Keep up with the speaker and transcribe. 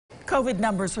COVID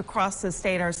numbers across the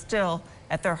state are still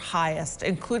at their highest,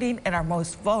 including in our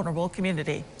most vulnerable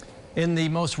community. In the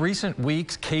most recent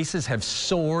weeks, cases have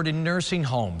soared in nursing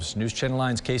homes. News Channel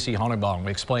 9's Casey Honigbaum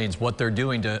explains what they're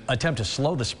doing to attempt to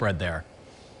slow the spread there.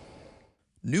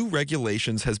 New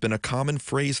regulations has been a common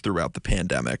phrase throughout the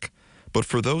pandemic, but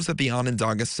for those at the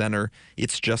Onondaga Center,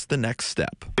 it's just the next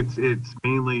step. It's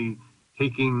mainly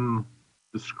taking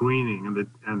the screening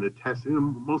and the testing,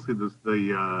 mostly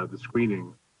the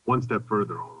screening, one step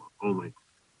further only.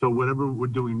 So whatever we're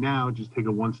doing now, just take it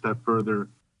one step further.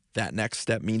 That next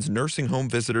step means nursing home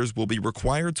visitors will be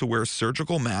required to wear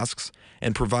surgical masks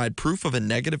and provide proof of a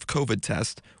negative COVID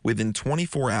test within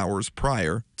 24 hours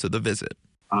prior to the visit.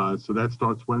 So that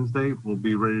starts Wednesday. We'll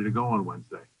be ready to go on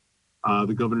Wednesday.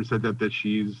 The governor said that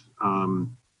she's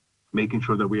making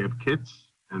sure that we have kits,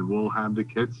 and we'll have the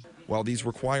kits. While these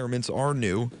requirements are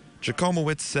new,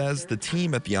 Jacomowitz says the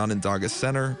team at the Onondaga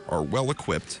Center are well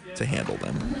equipped to handle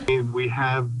them. We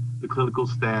have the clinical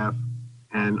staff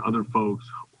and other folks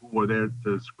who are there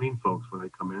to screen folks when they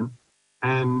come in.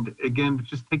 And again,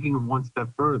 just taking it one step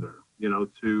further,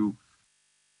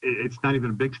 it's not even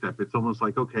a big step. It's almost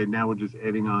like, okay, now we're just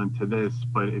adding on to this,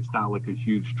 but it's not like a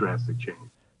huge drastic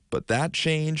change. But that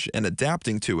change and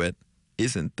adapting to it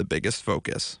isn't the biggest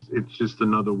focus. It's just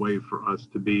another way for us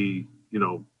to be,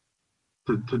 to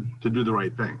do the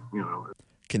right thing,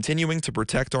 Continuing to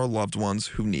protect our loved ones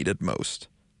who need it most.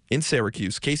 In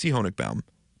Syracuse, Casey Honigbaum,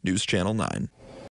 News Channel 9.